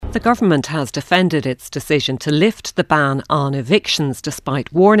The government has defended its decision to lift the ban on evictions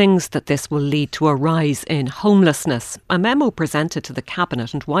despite warnings that this will lead to a rise in homelessness. A memo presented to the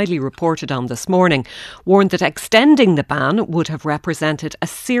Cabinet and widely reported on this morning warned that extending the ban would have represented a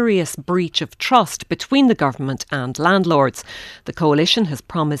serious breach of trust between the government and landlords. The coalition has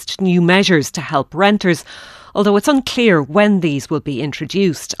promised new measures to help renters, although it's unclear when these will be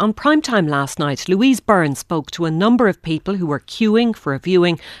introduced. On Primetime last night, Louise Byrne spoke to a number of people who were queuing for a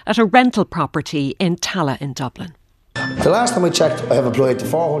viewing at a rental property in Tallaght in Dublin. The last time I checked, I have applied to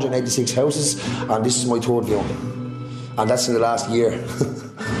 486 houses, and this is my third viewing. And that's in the last year.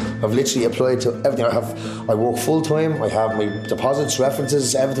 I've literally applied to everything. I work full time, I have my deposits,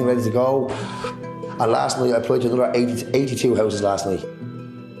 references, everything ready to go. And last night I applied to another 82 houses last night.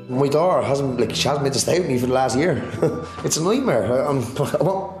 My daughter hasn't been to stay with me for the last year. It's a nightmare.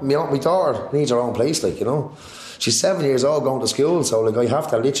 My daughter needs her own place, She's 7 years old, going to school, so I have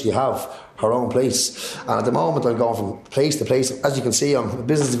to literally have her own place. And at the moment I'm going from place to place. As you can see, I'm a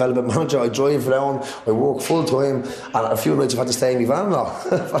business development manager. I drive around, I work full time, and a few nights I've had to stay in my van now.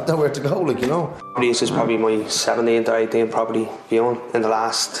 I've had nowhere to go, This is probably my 17th or 18th property viewing in the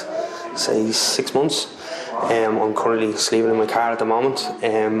last, say, 6 months. I'm currently sleeping in my car at the moment.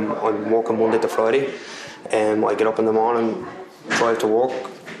 I'm working Monday to Friday. I get up in the morning, drive to work,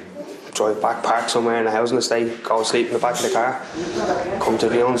 drive back, park somewhere in the housing estate, go sleep in the back of the car, come to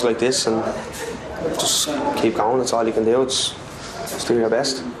viewings like this and just keep going. That's all you can do. It's just do your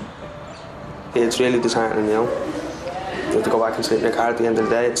best. It's really disheartening, You have to go back and sleep in your car at the end of the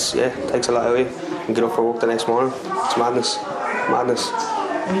day. It takes a lot out of you. And get up for work the next morning. It's madness.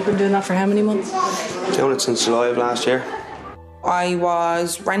 And you've been doing that for how many months? Doing it since July of last year. I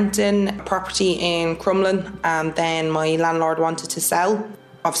was renting a property in Crumlin, and then my landlord wanted to sell.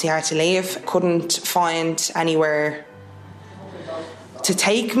 Obviously I had to leave. Couldn't find anywhere to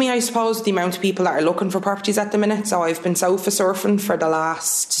take me, I suppose, the amount of people that are looking for properties at the minute. So I've been sofa surfing for the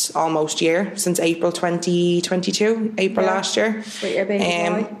last almost year, since April 2022, last year. With your baby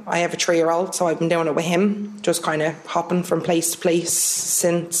boy? I have a 3-year-old, so I've been doing it with him, just kind of hopping from place to place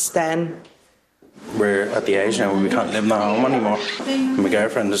since then. We're at the age now where we can't live in our home anymore. My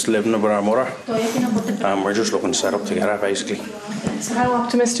girlfriend is living with our mother, and we're just looking to set up together, basically. So how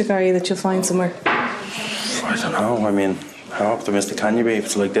optimistic are you that you'll find somewhere? I don't know, how optimistic can you be if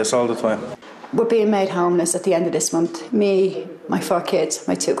it's like this all the time? We're being made homeless at the end of this month. Me, my 4 kids,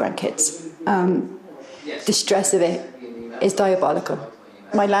 my 2 grandkids. The stress of it is diabolical.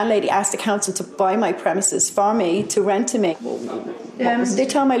 My landlady asked the council to buy my premises for me, to rent to me. They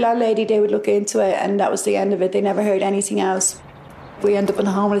told my landlady they would look into it, and that was the end of it. They never heard anything else. We end up in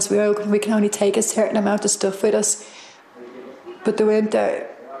homeless. We can only take a certain amount of stuff with us. But the winter,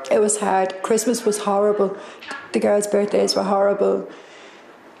 it was hard. Christmas was horrible. The girls' birthdays were horrible.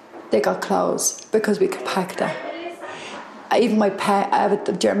 They got clothes because we could pack that. Even my pet, I have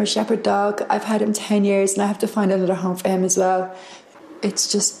a German Shepherd dog. I've had him 10 years and I have to find another home for him as well. It's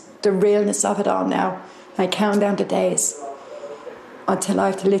just the realness of it all now. I count down the days until I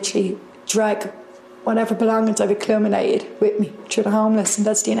have to literally drag whatever belongings I've accumulated with me through the homeless, and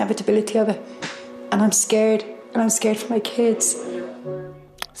that's the inevitability of it. And I'm scared for my kids.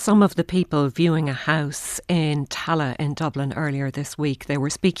 Some of the people viewing a house in Tallaght in Dublin earlier this week, they were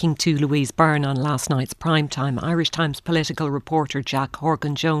speaking to Louise Byrne on last night's Primetime. Irish Times political reporter Jack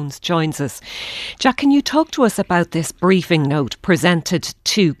Horgan-Jones joins us. Jack, can you talk to us about this briefing note presented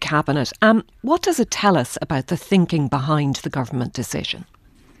to Cabinet? What does it tell us about the thinking behind the government decision?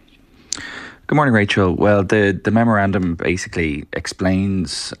 Good morning, Rachel. Well, the memorandum basically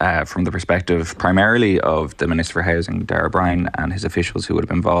explains from the perspective primarily of the Minister for Housing, Darragh O'Brien, and his officials who would have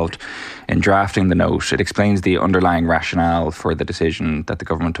been involved in drafting the note. It explains the underlying rationale for the decision that the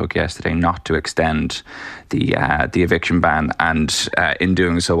government took yesterday not to extend the eviction ban, and in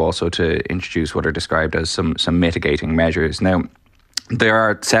doing so also to introduce what are described as some mitigating measures. Now, there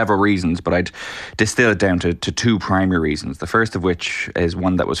are several reasons, but I'd distill it down to 2 primary reasons. The first of which is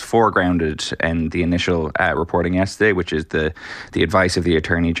one that was foregrounded in the initial reporting yesterday, which is the advice of the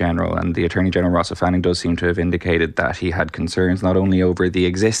Attorney General. And the Attorney General, Ross O'Fanning, does seem to have indicated that he had concerns not only over the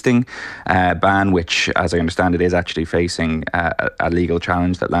existing ban, which, as I understand it, is actually facing a legal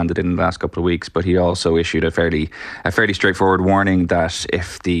challenge that landed in the last couple of weeks, but he also issued a fairly straightforward warning that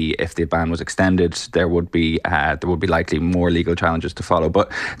if the ban was extended, there would be likely more legal challenges to to follow.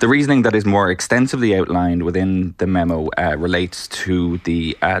 But the reasoning that is more extensively outlined within the memo relates to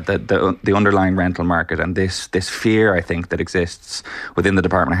the underlying rental market, and this fear, I think, that exists within the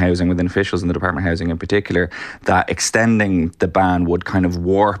Department of Housing, within officials in the Department of Housing in particular, that extending the ban would kind of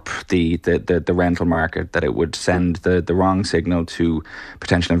warp the rental market, that it would send the wrong signal to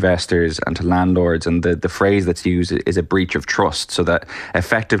potential investors and to landlords. And the phrase that's used is a breach of trust. So that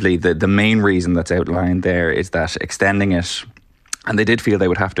effectively the main reason that's outlined there is that extending it, and they did feel they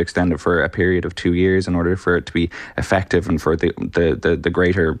would have to extend it for a period of 2 years in order for it to be effective and for the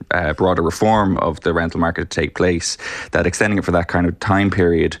greater, broader reform of the rental market to take place, that extending it for that kind of time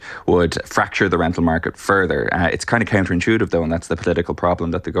period would fracture the rental market further. It's kind of counterintuitive, though, and that's the political problem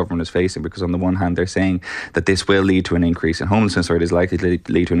that the government is facing, because on the one hand, they're saying that this will lead to an increase in homelessness, or it is likely to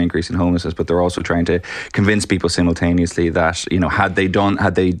lead to an increase in homelessness, but they're also trying to convince people simultaneously that, you know, had they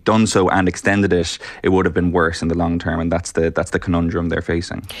done so and extended it, it would have been worse in the long term, and that's the conundrum they're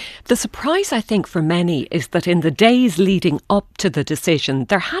facing. The surprise, I think, for many is that in the days leading up to the decision,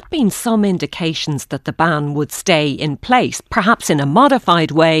 there had been some indications that the ban would stay in place, perhaps in a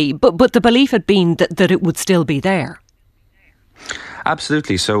modified way, but the belief had been that it would still be there.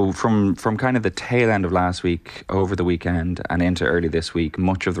 Absolutely. So from kind of the tail end of last week, over the weekend and into early this week,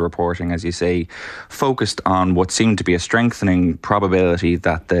 much of the reporting, as you say, focused on what seemed to be a strengthening probability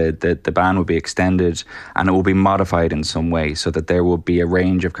that the ban would be extended and it will be modified in some way, so that there will be a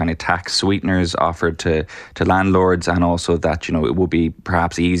range of kind of tax sweeteners offered to landlords, and also that, you know, it will be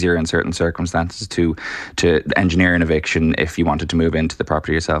perhaps easier in certain circumstances to engineer an eviction if you wanted to move into the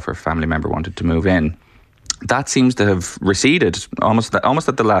property yourself or a family member wanted to move in. That seems to have receded almost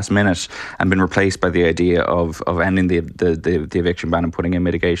at the last minute and been replaced by the idea of ending the eviction ban and putting in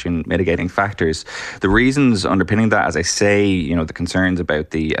mitigating factors. The reasons underpinning that, as I say, you know, the concerns about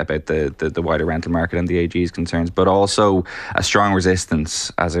the wider rental market and the AG's concerns, but also a strong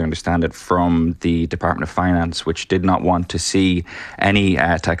resistance, as I understand it, from the Department of Finance, which did not want to see any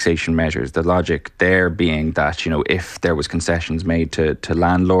taxation measures. The logic there being that, you know, if there was concessions made to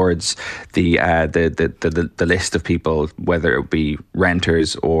landlords, the list of people, whether it be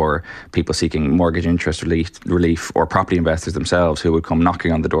renters or people seeking mortgage interest relief or property investors themselves, who would come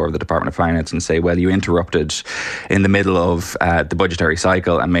knocking on the door of the Department of Finance and say, well, you interrupted in the middle of the budgetary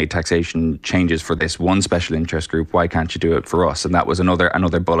cycle and made taxation changes for this one special interest group. Why can't you do it for us? And that was another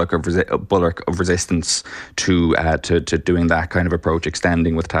bulwark of resistance to doing that kind of approach,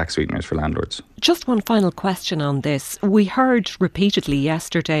 extending with tax sweeteners for landlords. Just one final question on this. We heard repeatedly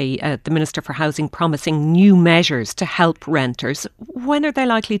yesterday the Minister for Housing promising new measures to help renters. When are they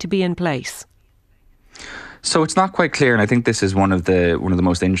likely to be in place? So it's not quite clear, and I think this is one of the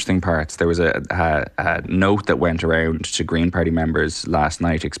most interesting parts. There was a note that went around to Green Party members last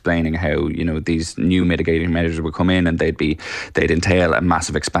night explaining how, you know, these new mitigating measures would come in and they'd entail a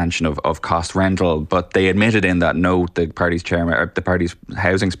massive expansion of cost rental. But they admitted in that note, the party's chairman, or the party's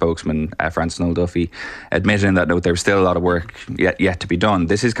housing spokesman, Francis Noel Duffy, admitted in that note there was still a lot of work yet to be done.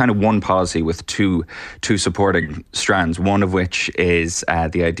 This is kind of one policy with two supporting strands. One of which is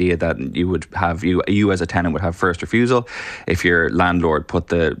the idea that you would have you as a tenant would have first refusal if your landlord put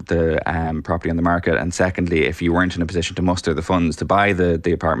the property on the market, and secondly, if you weren't in a position to muster the funds to buy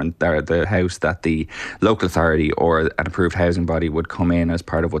the apartment or the house, that the local authority or an approved housing body would come in as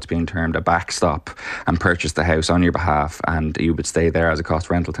part of what's being termed a backstop and purchase the house on your behalf, and you would stay there as a cost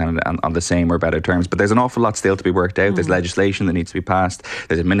rental tenant on the same or better terms. But there's an awful lot still to be worked out. There's legislation that needs to be passed.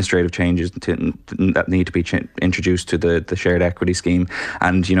 There's administrative changes that need to be introduced to the shared equity scheme,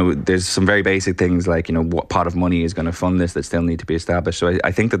 and, you know, there's some very basic things like, you know, what pot of money is going to fund this that still need to be established. So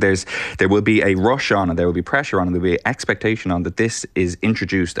I think that there will be a rush on, and there will be pressure on, and there will be expectation on that this is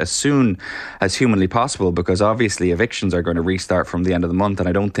introduced as soon as humanly possible, because obviously evictions are going to restart from the end of the month, and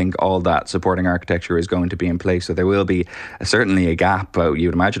I don't think all that supporting architecture is going to be in place. So there will be certainly a gap, you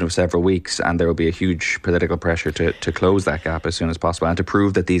would imagine, of several weeks, and there will be a huge political pressure to close that gap as soon as possible and to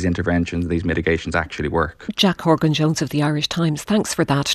prove that these interventions, these mitigations actually work. Jack Horgan-Jones of the Irish Times, thanks for that.